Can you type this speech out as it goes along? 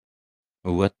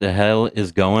What the hell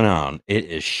is going on? It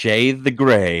is Shade the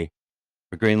Gray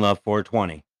for Green Love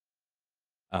 420.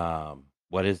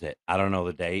 What is it? I don't know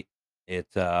the date.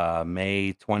 It's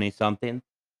May 20 something.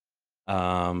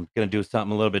 Gonna do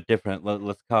something a little bit different.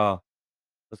 Let's call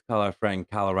our friend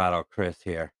Colorado Chris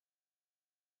here.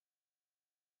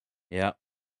 Yep,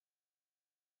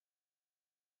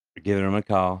 we're giving him a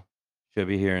call. Should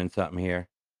be hearing something here.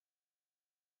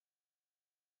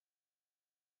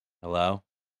 Hello?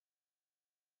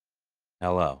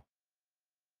 Hello.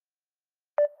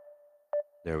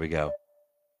 There we go.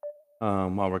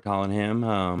 While we're calling him,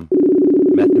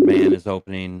 Method Man is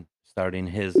starting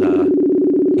his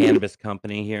cannabis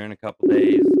company here in a couple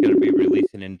days. Going to be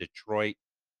releasing in Detroit,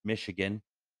 Michigan.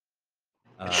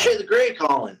 Shit, the Gray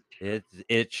calling.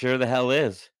 It sure the hell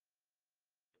is.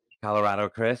 Colorado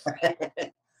Chris.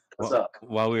 What's up?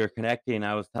 While we were connecting,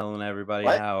 I was telling everybody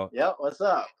how. Yep, what's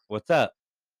up? What's up?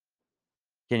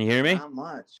 Can you hear me? Not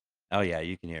much. Oh yeah,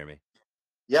 you can hear me.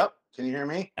 Yep. Can you hear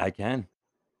me? I can.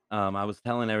 I was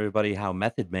telling everybody how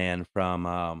Method Man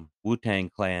from Wu-Tang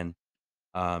Clan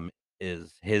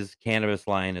is his cannabis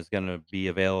line is going to be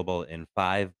available in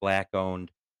 5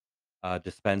 black-owned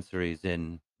dispensaries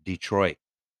in Detroit,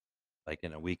 like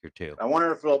in a week or 2. I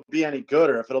wonder if it'll be any good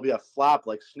or if it'll be a flop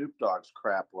like Snoop Dogg's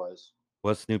crap was.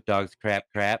 What's Snoop Dogg's crap?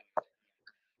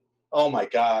 Oh my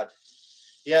God.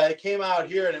 Yeah, it came out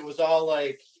here and it was all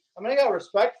like, I mean, I got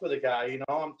respect for the guy, you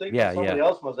know. I'm thinking somebody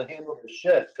else must have handled his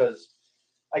shit because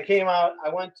I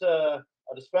went to a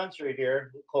dispensary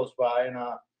here close by and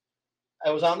I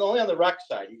was only on the rec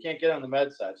side. You can't get on the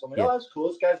med side. So I'm like, oh, that's cool.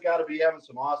 This guy's got to be having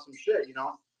some awesome shit, you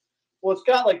know? Well, it's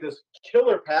got like this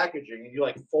killer packaging and you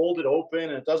like fold it open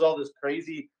and it does all this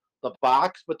crazy, the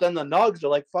box, but then the nugs are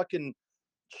like fucking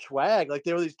swag. Like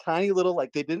they were these tiny little,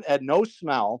 like they had no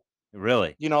smell.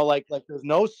 Really? You know, like there's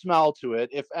no smell to it.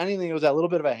 If anything, it was that little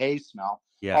bit of a hay smell.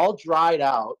 Yeah. All dried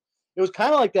out. It was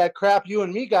kind of like that crap you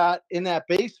and me got in that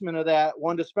basement of that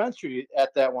one dispensary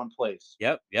at that one place.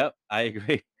 Yep. I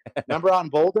agree. Remember out in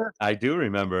Boulder? I do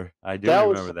remember.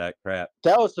 Remember that crap.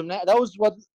 That was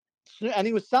what, and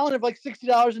he was selling it for like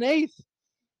 $60 an eighth.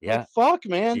 Yeah. Like, fuck,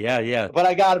 man. Yeah. But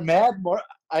I got mad more.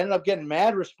 I ended up getting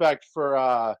mad respect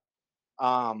for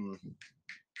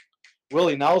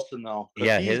Willie Nelson though.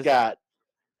 Yeah, he's got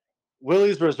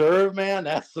Willie's Reserve, man.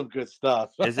 That's some good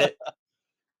stuff. Is it?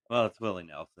 Well, it's Willie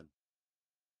Nelson.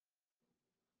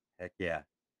 Heck yeah.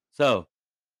 So,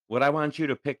 what I want you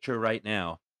to picture right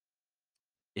now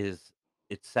is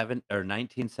it's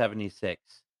 1976.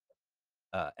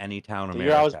 Anytown, America. The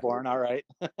year I was born. All right.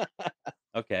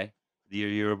 Okay, the year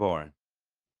you were born.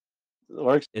 It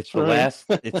works. It's the last.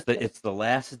 It's the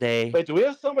last day. Wait, do we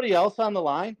have somebody else on the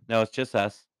line? No, it's just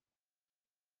us.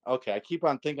 Okay, I keep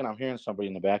on thinking I'm hearing somebody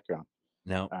in the background.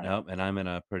 No, and I'm in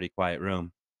a pretty quiet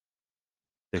room.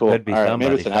 There cool. could be somebody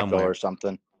maybe it's an somewhere. Echo or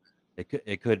something.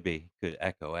 It could be. Could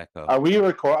echo. Are we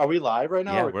live right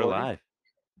now? Yeah, we're live.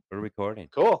 We're recording.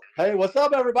 Cool. Hey, what's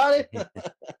up, everybody?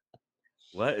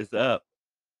 What is up?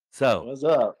 So, what's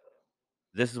up?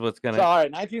 This is what's gonna. All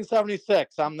right,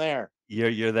 1976. I'm there.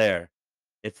 You're there.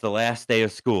 It's the last day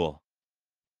of school.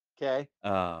 Okay.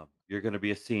 You're gonna be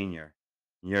a senior.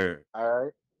 All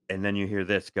right. And then you hear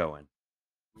this going.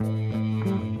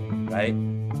 Right?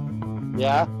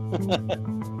 Yeah.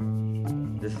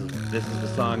 This is the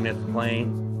song that's playing,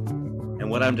 and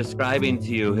what I'm describing to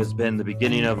you has been the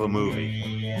beginning of a movie.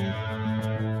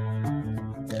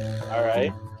 All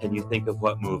right. Can you think of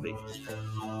what movie?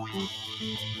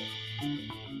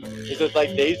 Is it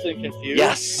like Dazed and Confused?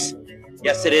 Yes,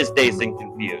 it is Dazed and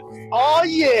Confused. Oh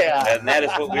yeah. And that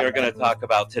is what we are going to talk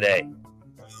about today.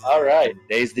 All right.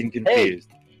 Dazed and Confused.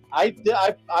 Hey, I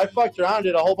fucked around,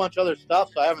 did a whole bunch of other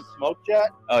stuff, so I haven't smoked yet.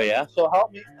 Oh yeah. So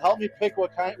help me pick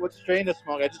what strain to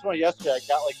smoke. I just went yesterday. I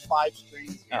got like 5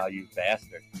 strains. Oh, you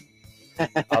bastard!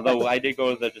 Although I did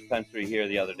go to the dispensary here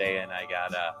the other day, and I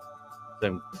got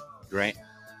some Granny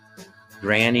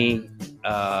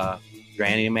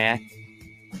Mac.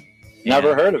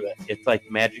 Never heard of it. It's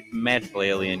like magical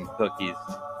alien cookies.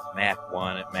 Mac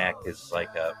 1 Mac is like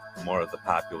more of the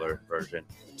popular version.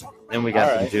 Then we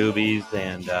got some doobies,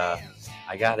 and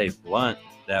I got a blunt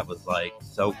that was like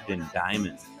soaked in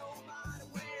diamonds.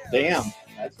 Damn,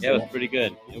 that's cool. It was pretty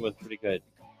good.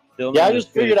 Still, I just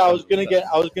figured I was gonna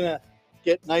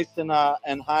get nice and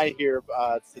high here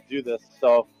to do this,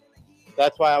 so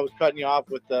that's why I was cutting you off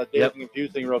with the Dazed and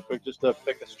Confused thing real quick, just to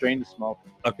pick a strain to smoke.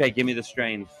 Okay, give me the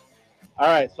strains. All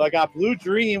right, so I got Blue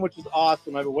Dream, which is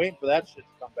awesome. I've been waiting for that shit to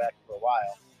come back for a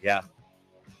while. Yeah.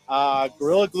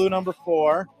 Gorilla Glue number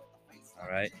 4. All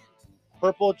right.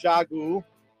 Purple Jagu.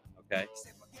 Okay.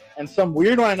 And some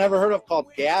weird one I never heard of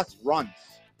called Gas Runts.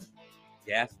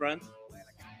 Gas runs?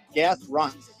 Gas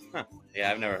runs. Huh.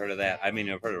 Yeah, I've never heard of that. I mean,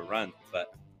 I've heard of runs,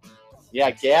 but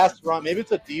yeah, gas run. Maybe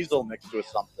it's a diesel mixed with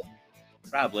something.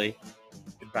 Probably.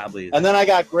 It probably is. And then I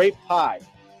got grape pie.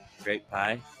 Grape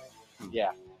pie?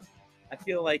 Yeah. I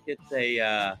feel like it's a,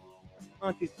 why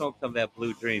don't you smoke some of that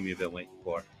Blue Dream you've been waiting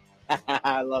for?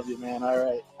 I love you, man. All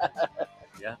right.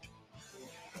 Yeah.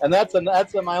 And that's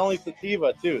my only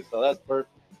sativa, too, so that's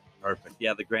perfect. Perfect.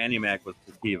 Yeah, the Granny Mac was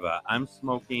sativa. I'm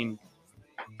smoking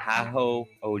Tahoe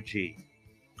OG.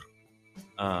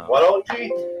 What OG?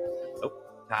 Oh,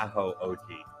 Tahoe OG.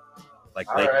 Like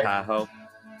All Lake right. Tahoe.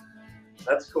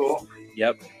 That's cool.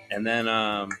 Yep. And then,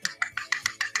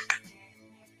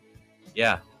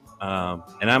 yeah.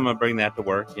 And I'm going to bring that to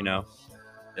work, you know.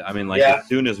 I mean, like, as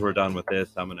soon as we're done with this,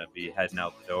 I'm going to be heading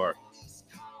out the door.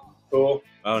 Cool.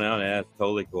 Oh, no, that's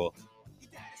totally cool.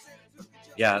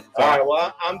 Yeah. So all right,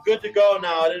 well, I'm good to go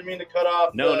now. I didn't mean to cut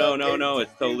off. No.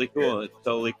 It's totally cool. It's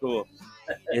totally cool.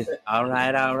 It's all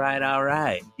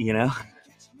right. You know?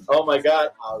 Oh, my God.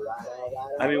 All right.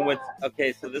 I mean,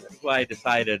 okay, so this is why I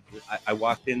decided. I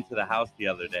walked into the house the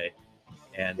other day,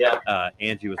 and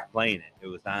Angie was playing it. It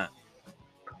was on.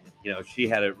 You know, she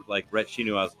had it, like, she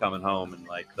knew I was coming home, and,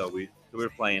 like, so we were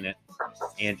playing it.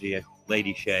 Angie,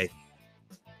 Lady Shay.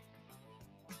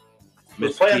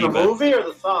 Was playing the movie or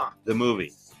the song? The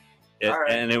movie.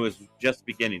 Right. And it was just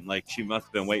beginning. Like, she must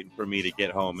have been waiting for me to get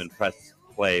home and press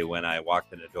play when I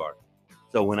walked in the door.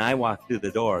 So when I walked through the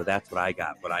door, that's what I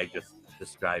got, what I just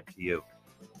described to you.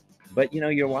 But, you know,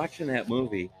 you're watching that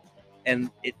movie, and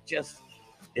it just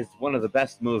is one of the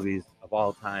best movies of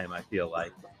all time, I feel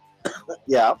like.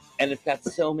 Yeah. And it's got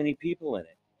so many people in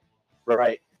it.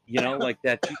 Right. You know, like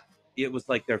that. It was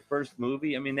like their first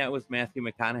movie. I mean, that was Matthew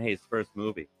McConaughey's first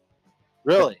movie.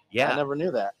 Really? Yeah. I never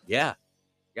knew that. Yeah,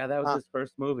 that was his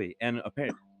first movie. And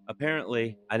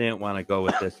apparently, I didn't want to go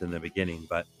with this in the beginning,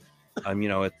 but you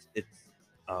know, it's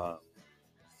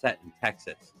set in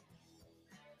Texas.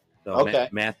 So okay.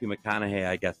 Matthew McConaughey,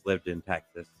 I guess, lives in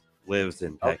Texas,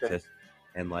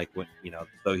 and like, you know,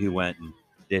 so he went and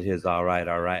did his all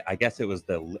right. I guess it was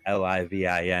the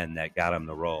LIVIN that got him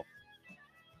the role.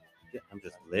 I'm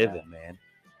just living, man.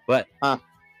 But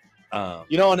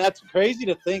you know, and that's crazy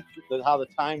to think that how the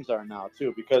times are now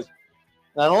too, because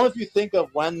not only if you think of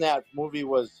when that movie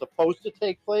was supposed to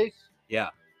take place,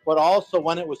 but also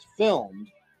when it was filmed.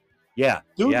 Yeah,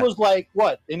 dude was like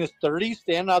what, in his 30s,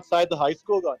 standing outside the high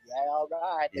school going, "Yeah, all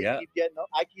right."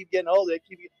 I keep getting older.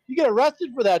 You get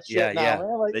arrested for that shit now,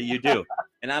 man. Like, that you do.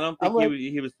 And I don't think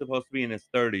he was supposed to be in his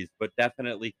 30s, but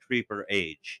definitely creeper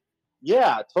age.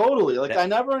 Yeah, totally. Like, I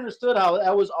never understood how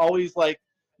that was always like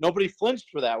nobody flinched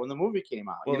for that when the movie came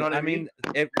out. Well, you know what I mean?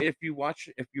 If you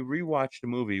rewatch the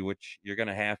movie, which you're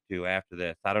gonna have to after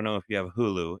this, I don't know if you have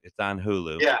Hulu. It's on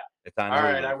Hulu. Yeah, it's on All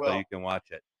Hulu, right, I will. So you can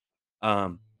watch it.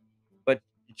 But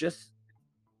just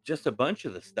a bunch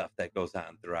of the stuff that goes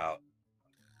on throughout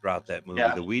that movie.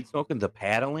 The weed smoking, the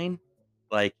paddling,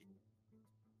 like,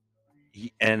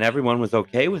 and everyone was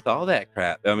okay with all that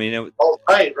crap. I mean, it was,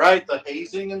 right, the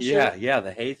hazing and shit. Yeah,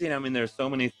 the hazing. I mean, there's so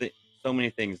many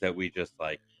things that we just,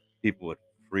 like, people would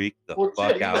freak the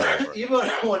fuck out over. Even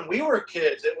when we were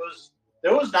kids,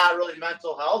 there was not really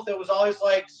mental health. It was always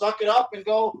like, suck it up and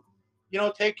go, you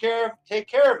know, take care of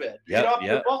it. Beat up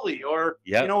your bully, or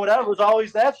you know, whatever. It was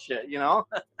always that shit, you know.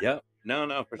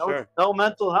 No, for sure. No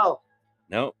mental health.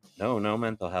 No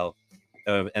mental health.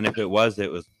 And if it was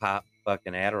pop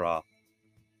fucking Adderall.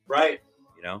 Right.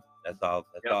 You know, that's all.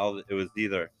 It was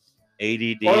either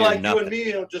ADD or like nothing. You and me,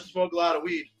 you know, just smoke a lot of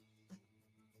weed.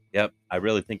 Yep, I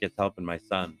really think it's helping my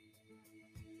son.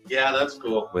 Yeah, that's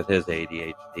cool. With his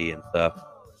ADHD and stuff.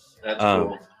 That's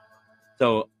cool.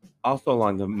 So, also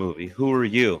along the movie, who are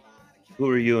you? Who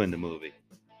are you in the movie?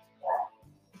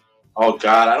 Oh,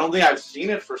 God, I don't think I've seen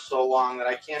it for so long that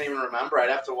I can't even remember. I'd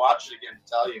have to watch it again to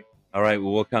tell you. All right,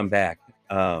 well, we'll come back.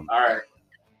 All right.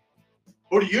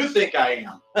 Who do you think I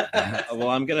am? Well,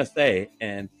 I'm going to say,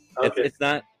 and it's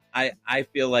not, I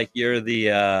feel like you're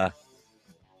the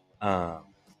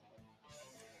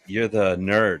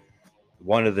nerd,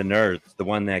 one of the nerds, the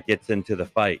one that gets into the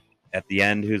fight at the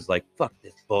end, who's like, fuck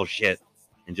this bullshit,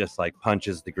 and just, like,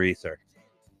 punches the greaser.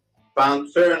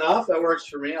 Fair enough. That works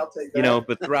for me. I'll take that. You know,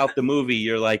 but throughout the movie,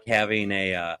 you're, like, having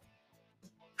a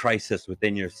crisis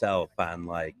within yourself on,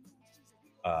 like,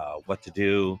 what to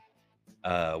do,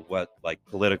 what, like,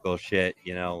 political shit,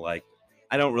 you know, like,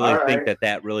 I don't really think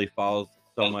that really falls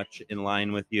so much in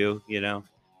line with you, you know.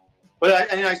 But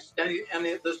this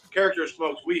character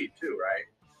smokes weed too, right?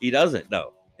 He doesn't,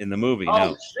 though, in the movie. Oh,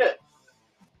 no. Shit.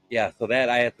 Yeah, so that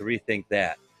I have to rethink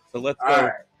that. So let's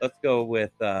go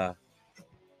with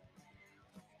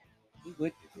Who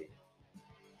would you be?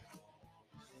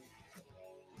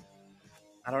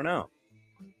 I don't know.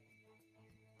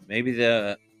 Maybe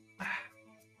the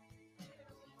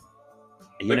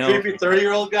creepy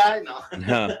 30-year-old guy.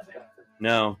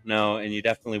 No, and you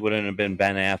definitely wouldn't have been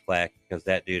Ben Affleck because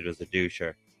that dude was a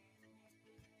doucher.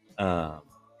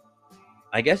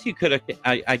 I guess you could have.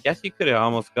 I guess you could have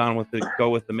almost gone with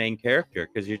the main character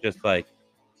because you're just like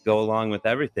go along with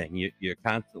everything. You're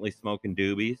constantly smoking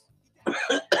doobies.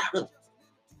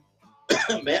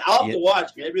 Man, I'll have to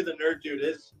watch. Maybe the nerd dude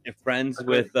is friends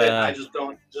with. I just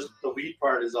don't. Just the weed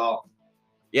part is all.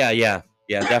 Yeah,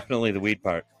 definitely the weed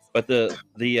part. But the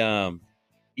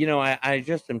I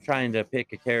just am trying to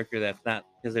pick a character that's not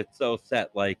because it's so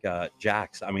set like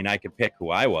Jax. I mean, I could pick who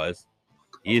I was,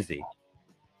 easy.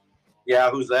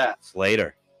 Yeah, who's that?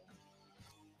 Slater.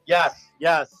 Yes,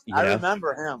 I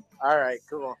remember him. All right,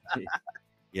 cool.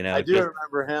 I do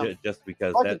remember him. Just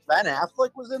because Ben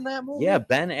Affleck was in that movie? Yeah,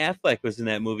 Ben Affleck was in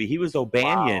that movie. He was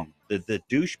O'Banion, the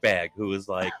douchebag who was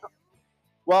like...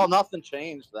 Well, nothing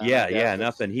changed then. Yeah,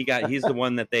 nothing. He's the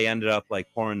one that they ended up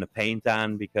like pouring the paint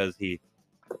on because he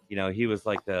was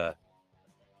like the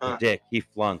dick. He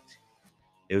flunked.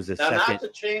 It was not to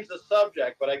change the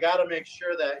subject, but I got to make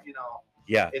sure that,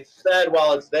 it's said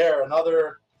while it's there.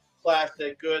 Another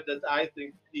classic good that I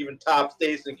think even tops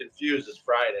Dazed and Confused is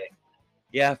Friday.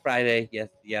 Yeah, Friday.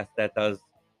 Yes, that does.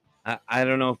 I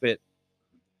don't know if it.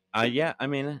 Yeah, I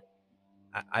mean,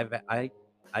 I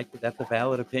that's a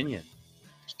valid opinion.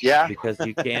 Yeah, because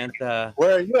you can't.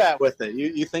 Where are you at with it?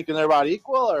 You thinking they're about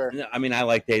equal, or? I mean, I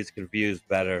like Dazed Confused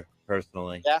better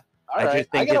personally. Yeah, all right.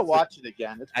 I gotta watch it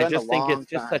again. I just think it's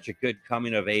just such a good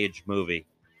coming of age movie.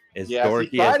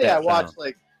 Dorky Friday, I watch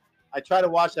I try to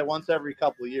watch that once every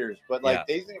couple of years, but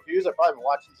Dazed and Confused, I've probably been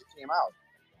watching since it came out.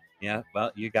 Yeah,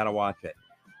 well, you gotta watch it.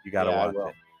 You gotta watch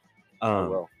it. I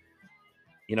will.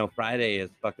 Friday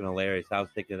is fucking hilarious. I was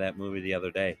thinking of that movie the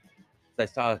other day. I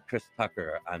saw Chris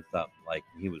Tucker on something like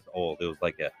he was old. It was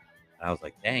I was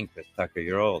like, dang, Chris Tucker,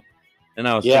 you're old. And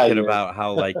I was thinking about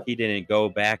how he didn't go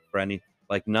back for any,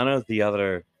 none of the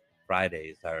other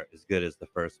Fridays are as good as the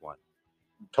first one.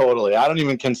 Totally. I don't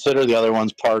even consider the other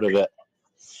ones part of it.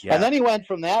 Yeah. And then he went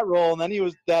from that role, and then he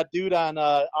was that dude on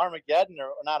Armageddon,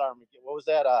 or not Armageddon. What was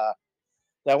that?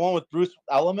 That one with Bruce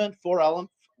Element,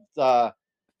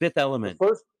 Fifth Element.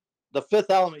 The Fifth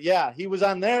Element. Yeah, he was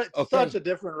on there. It's such a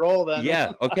different role then.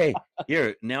 Yeah. Okay.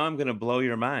 Here, now I'm gonna blow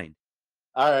your mind.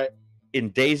 All right.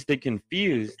 In Dazed and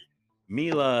Confused,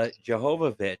 Mila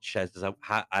Jovovich,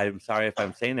 I'm sorry if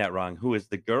I'm saying that wrong, who is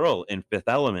the girl in Fifth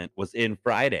Element, was in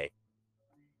Friday.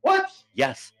 What?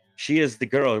 Yes, she is the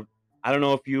girl. I don't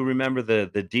know if you remember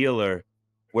the dealer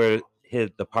where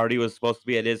the party was supposed to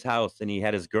be at his house and he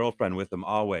had his girlfriend with him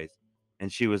always.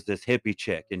 And she was this hippie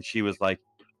chick. And she was like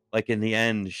in the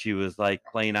end, she was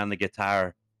playing on the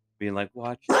guitar, being like,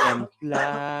 watch them fly.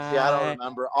 Yeah, I don't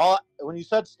remember. When you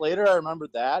said Slater, I remember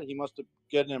that. He must have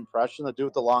get an impression, the dude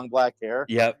with the long black hair.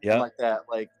 Yep. Like that,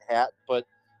 hat. But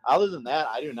other than that,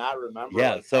 I do not remember.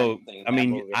 Yeah, so I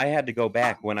mean, I had to go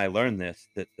back when I learned this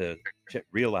to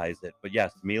realize it. But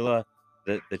yes, Mila,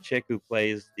 the chick who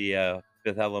plays the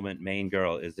Fifth Element main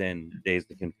girl, is in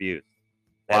Dazed and Confused.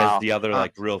 That is the other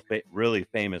really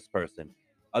famous person.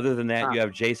 Other than that, you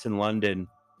have Jason London,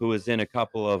 who is in a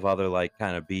couple of other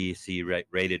kind of B, C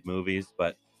rated movies,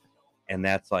 and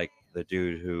that's the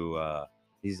dude who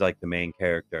he's the main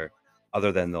character.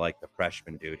 Other than the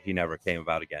freshman dude, he never came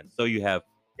about again. So you have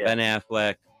Ben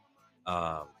Affleck,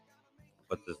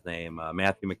 what's his name?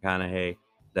 Matthew McConaughey,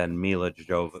 then Mila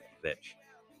Jovovich.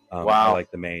 Wow, I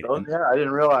the main. I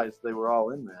didn't realize they were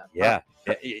all in that. Yeah,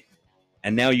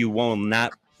 and now you will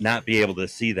not be able to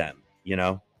see them.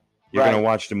 You're gonna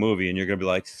watch the movie and you're gonna be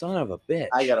like, son of a bitch.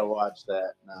 I gotta watch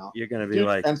that now. You're gonna be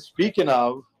like. And speaking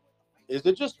of, is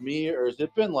it just me or has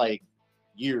it been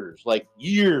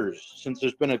years since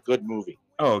there's been a good movie?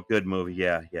 Oh, good movie,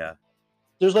 yeah.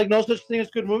 There's no such thing as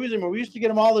good movies anymore. We used to get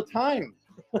them all the time.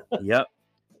 Yep.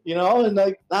 And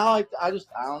now I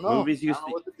don't know. Movies used I don't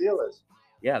know what the deal is.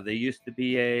 Yeah, there used to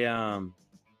be a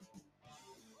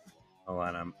hold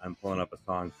on, I'm pulling up a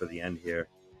song for the end here.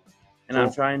 And cool.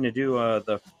 I'm trying to do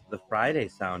the Friday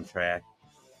soundtrack.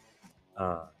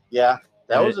 Yeah,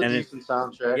 that was a decent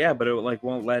soundtrack. Yeah, but it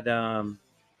won't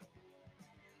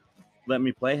let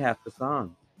me play half the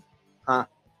song. Huh.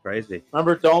 Crazy.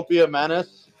 Remember Don't Be a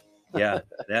Menace? Yeah,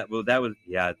 that was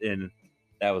and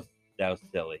that was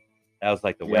silly. That was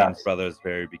the Wayans Brothers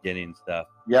very beginning stuff.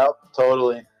 Yep,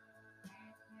 totally.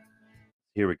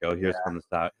 Here we go. Here's from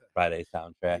the Friday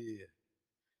soundtrack. Yeah.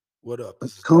 What up?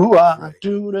 Who I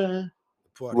do that?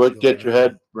 What get your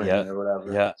head ringing or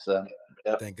whatever. Yeah.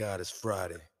 Thank God it's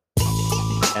Friday.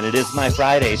 And it is my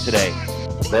Friday today.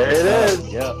 There it is.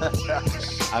 Yeah.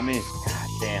 I mean, god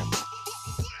damn.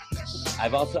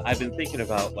 I've been thinking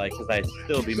about, like, because I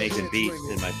still be making beats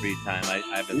in my free time.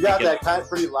 I've been. You got that kind of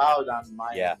pretty loud on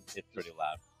my. Yeah, it's pretty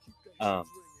loud.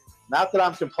 Not that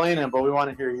I'm complaining, but we want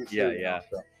to hear you. Yeah, yeah.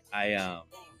 So.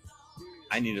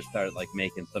 I need to start like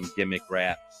making some gimmick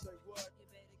raps.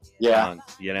 Yeah. Songs,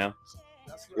 you know.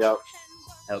 Yep.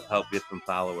 Help get some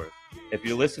followers. If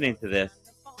you're listening to this,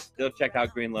 still check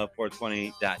out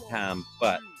greenlove420.com,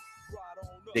 but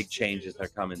big changes are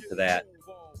coming to that.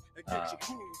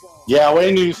 Yeah,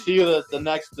 wait till you see the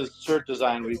next shirt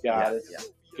design we got.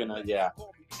 Yeah.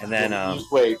 And then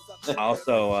just wait.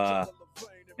 Also,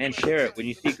 man, share it when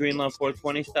you see Green Love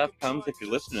 420 stuff comes. If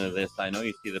you're listening to this, I know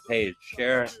you see the page.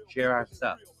 Share our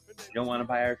stuff. If you don't want to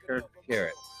buy our shirt, share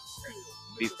it.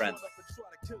 Be friendly.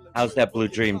 How's that Blue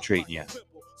Dream treating you?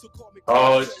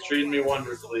 Oh, it's treating me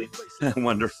wonderfully.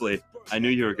 Wonderfully. I knew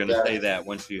you were going to say that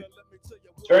once you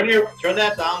turn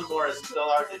that down more. It's still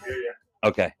hard to hear you.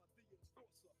 Okay.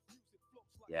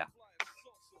 Yeah.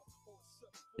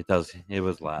 It does. It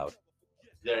was loud.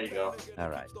 There you go. All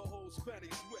right.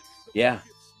 Yeah.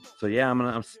 So yeah,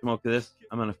 I'm smoking this.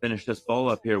 I'm gonna finish this bowl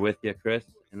up here with you, Chris,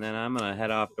 and then I'm gonna head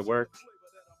off to work.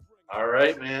 All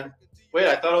right, man. Wait,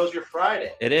 I thought it was your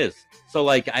Friday. It is. So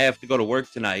like, I have to go to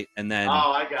work tonight, and then.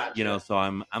 Oh, I got you. You know, so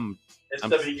I'm. It's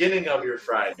the beginning of your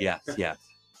Friday. Yes, yes.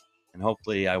 And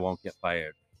hopefully, I won't get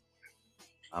fired.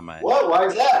 On my. What? Why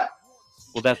is that?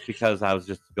 Well, that's because I was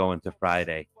just going to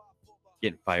Friday,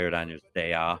 getting fired on your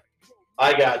day off.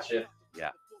 I got you. Yeah.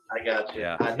 I got you.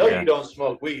 Yeah. I know you don't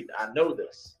smoke weed. I know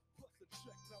this.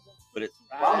 But it's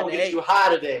Friday. I'm gonna get you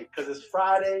high today because it's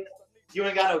Friday. You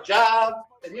ain't got no job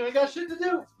and you ain't got shit to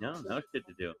do. No shit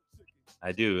to do.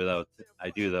 I do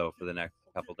though for the next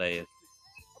couple days.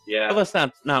 Yeah. But let's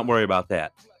not worry about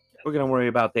that. We're gonna worry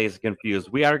about Days Confused.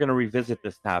 We are gonna revisit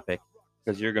this topic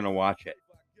because you're gonna watch it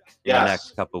in the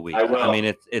next couple weeks. I will. I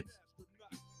mean,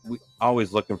 we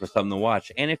always looking for something to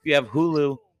watch. And if you have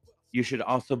Hulu, you should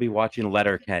also be watching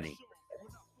Letterkenny.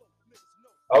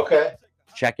 Okay.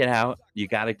 Check it out. You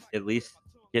gotta at least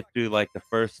get through like the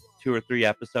first 2 or 3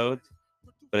 episodes,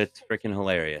 but it's freaking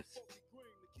hilarious.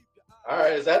 All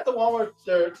right, is that the one where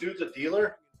the dude's a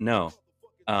dealer? No.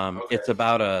 It's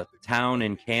about a town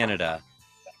in Canada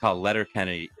called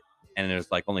Letterkenny, and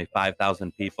there's like only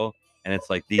 5,000 people, and it's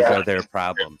like these are their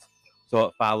problems. So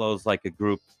it follows like a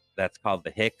group that's called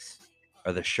the Hicks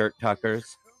or the Shirt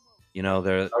Tuckers. You know,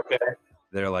 they're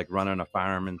like running a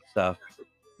farm and stuff.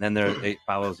 And then it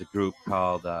follows a group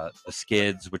called the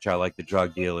Skids, which are like the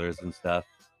drug dealers and stuff.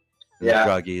 And the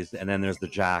druggies. And then there's the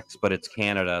Jocks, but it's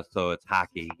Canada, so it's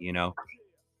hockey, you know.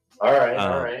 All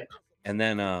right. And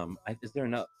then is there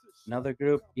another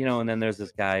group? You know, and then there's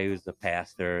this guy who's a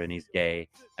pastor and he's gay.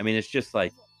 I mean, it's just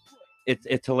like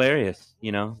it's hilarious,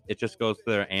 you know. It just goes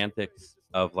through their antics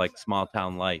of like small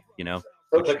town life, you know.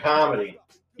 So it's a comedy.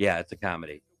 Yeah, it's a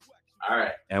comedy. All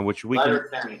right. And which we can,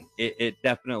 it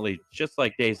definitely, just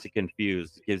like Days of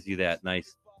Confused, gives you that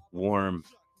nice, warm,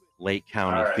 Lake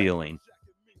County feeling.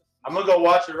 I'm going to go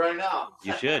watch it right now.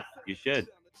 You should.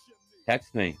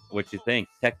 Text me what you think.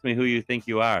 Text me who you think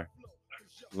you are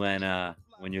when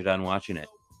you're done watching it.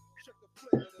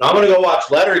 I'm going to go watch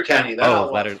Letterkenny.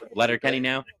 Letterkenny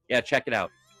now? Yeah, check it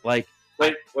out. Like,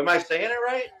 wait, am I saying it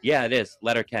right? Yeah, it is.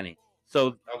 Letterkenny.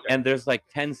 So, and there's like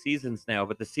 10 seasons now,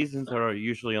 but the seasons are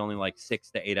usually only like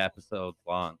 6 to 8 episodes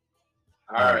long.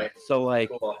 All right. So like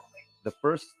cool.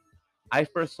 I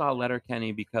first saw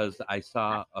Letterkenny because I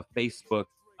saw a Facebook,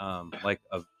 like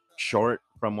a short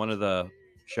from one of the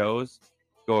shows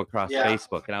go across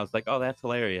Facebook. And I was like, oh, that's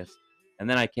hilarious. And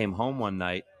then I came home one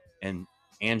night and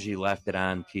Angie left it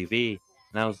on TV.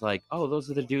 And I was like, oh, those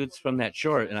are the dudes from that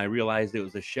short. And I realized it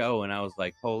was a show. And I was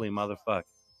like, holy motherfuck.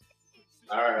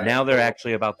 All right. Now they're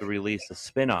actually about to release a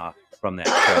spin-off from that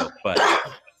show, but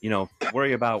you know,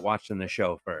 worry about watching the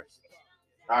show first.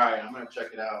 All right, I'm gonna check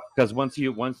it out. Because once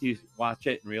you watch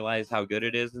it and realize how good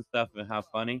it is and stuff and how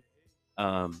funny,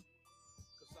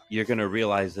 you're gonna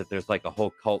realize that there's like a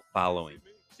whole cult following.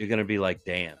 You're gonna be like,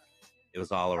 damn, it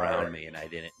was all around me and I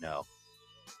didn't know.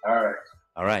 All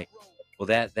right. Well,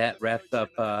 that wraps up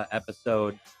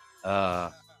episode.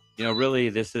 You know, really,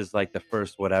 this is like the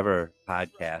first whatever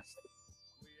podcast.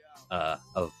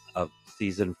 Of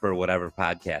season for whatever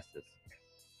podcast is.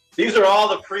 These are all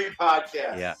the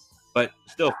pre-podcasts. Yeah, but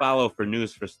still follow for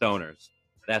News for Stoners.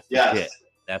 That's legit.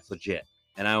 That's legit.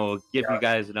 And I will give you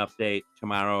guys an update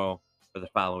tomorrow for the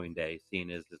following day,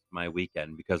 seeing as it's my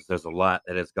weekend, because there's a lot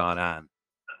that has gone on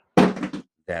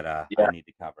that I need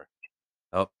to cover.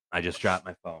 Oh, I just dropped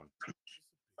my phone.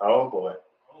 Oh boy.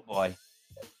 Oh boy.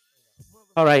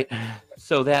 All right.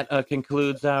 So that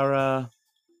concludes our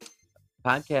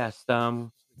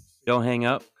podcast. Don't hang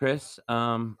up, Chris.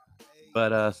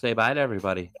 But say bye to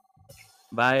everybody.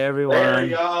 Bye, everyone. Later,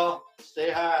 y'all.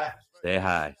 Stay high. Stay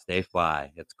high. Stay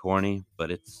fly. It's corny,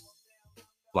 but it's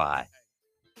fly.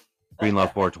 Green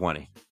Love 420.